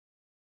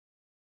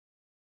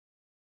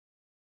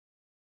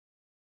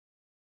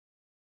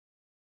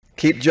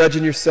Keep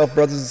judging yourself,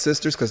 brothers and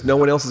sisters, because no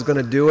one else is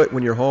going to do it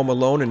when you're home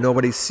alone and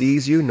nobody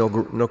sees you.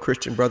 No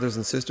Christian brothers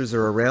and sisters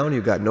are around.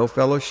 You've got no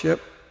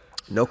fellowship,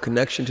 no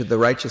connection to the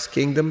righteous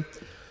kingdom,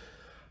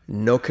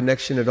 no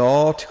connection at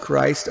all to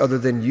Christ other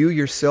than you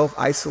yourself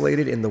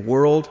isolated in the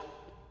world.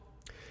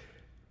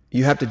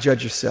 You have to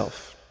judge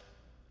yourself.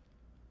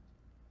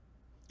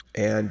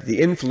 And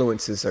the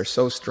influences are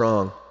so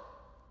strong.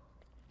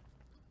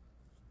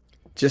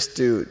 Just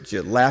to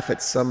laugh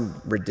at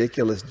some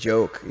ridiculous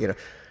joke,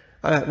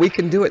 we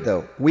can do it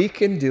though. We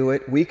can do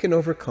it. We can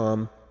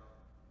overcome.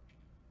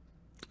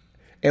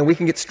 And we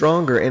can get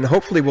stronger. And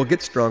hopefully we'll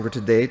get stronger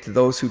today. To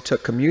those who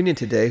took communion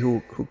today,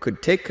 who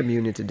could take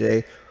communion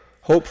today,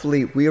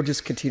 hopefully we'll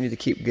just continue to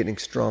keep getting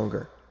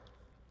stronger.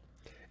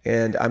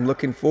 And I'm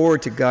looking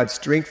forward to God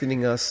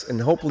strengthening us.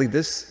 And hopefully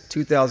this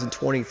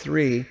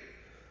 2023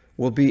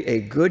 will be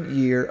a good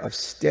year of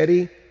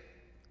steady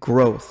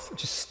growth.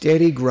 Just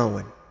steady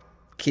growing.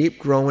 Keep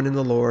growing in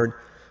the Lord.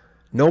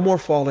 No more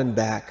falling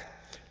back.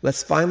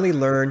 Let's finally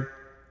learn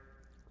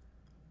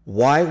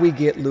why we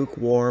get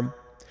lukewarm,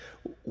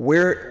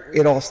 where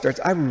it all starts.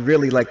 I would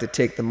really like to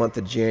take the month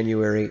of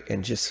January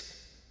and just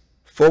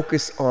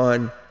focus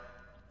on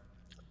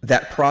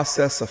that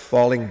process of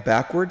falling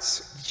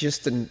backwards,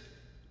 just to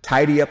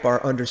tidy up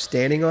our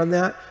understanding on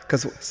that,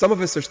 because some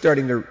of us are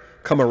starting to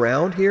come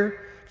around here.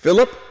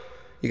 Philip,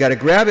 you got to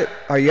grab it.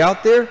 Are you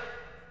out there?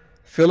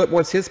 Philip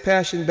wants his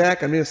passion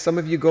back. I mean, some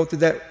of you go through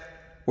that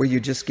where you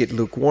just get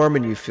lukewarm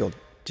and you feel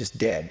just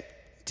dead,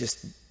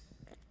 just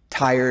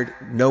tired,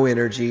 no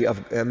energy.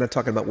 I'm not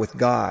talking about with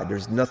God.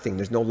 There's nothing.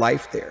 There's no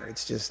life there.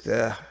 It's just,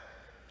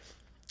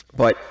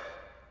 but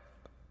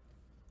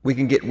we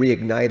can get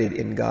reignited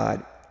in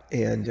God.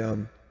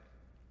 And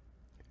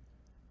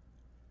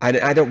I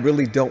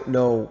don't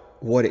know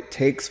what it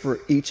takes for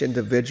each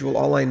individual.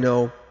 All I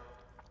know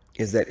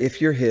is that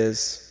if you're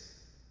His,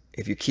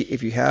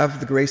 if you have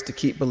the grace to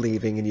keep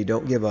believing and you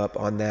don't give up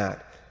on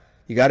that,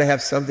 you got to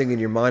have something in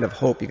your mind of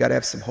hope. You got to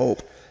have some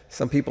hope.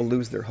 Some people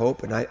lose their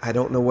hope, and I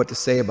don't know what to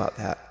say about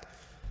that.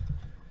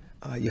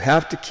 You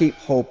have to keep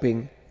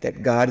hoping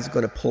that God is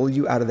going to pull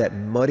you out of that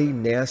muddy,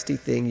 nasty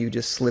thing you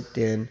just slipped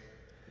in,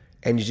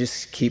 and you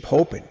just keep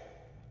hoping.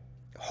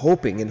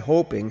 Hoping and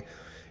hoping.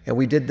 And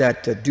we did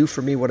that do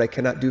for me what I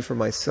cannot do for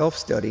myself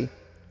study.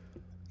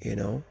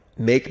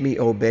 Make me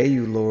obey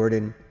you, Lord.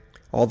 And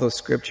all those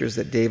scriptures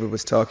that David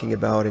was talking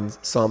about in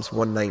Psalms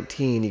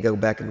 119, you go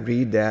back and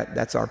read that.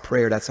 That's our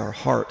prayer. That's our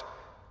heart.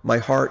 My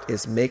heart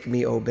is make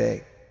me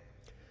obey.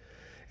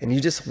 And you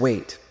just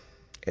wait.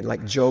 And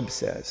like Job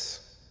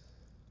says,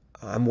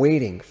 I'm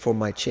waiting for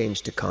my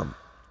change to come.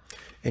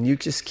 And you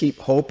just keep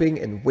hoping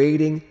and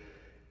waiting.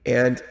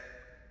 And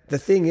the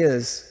thing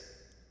is,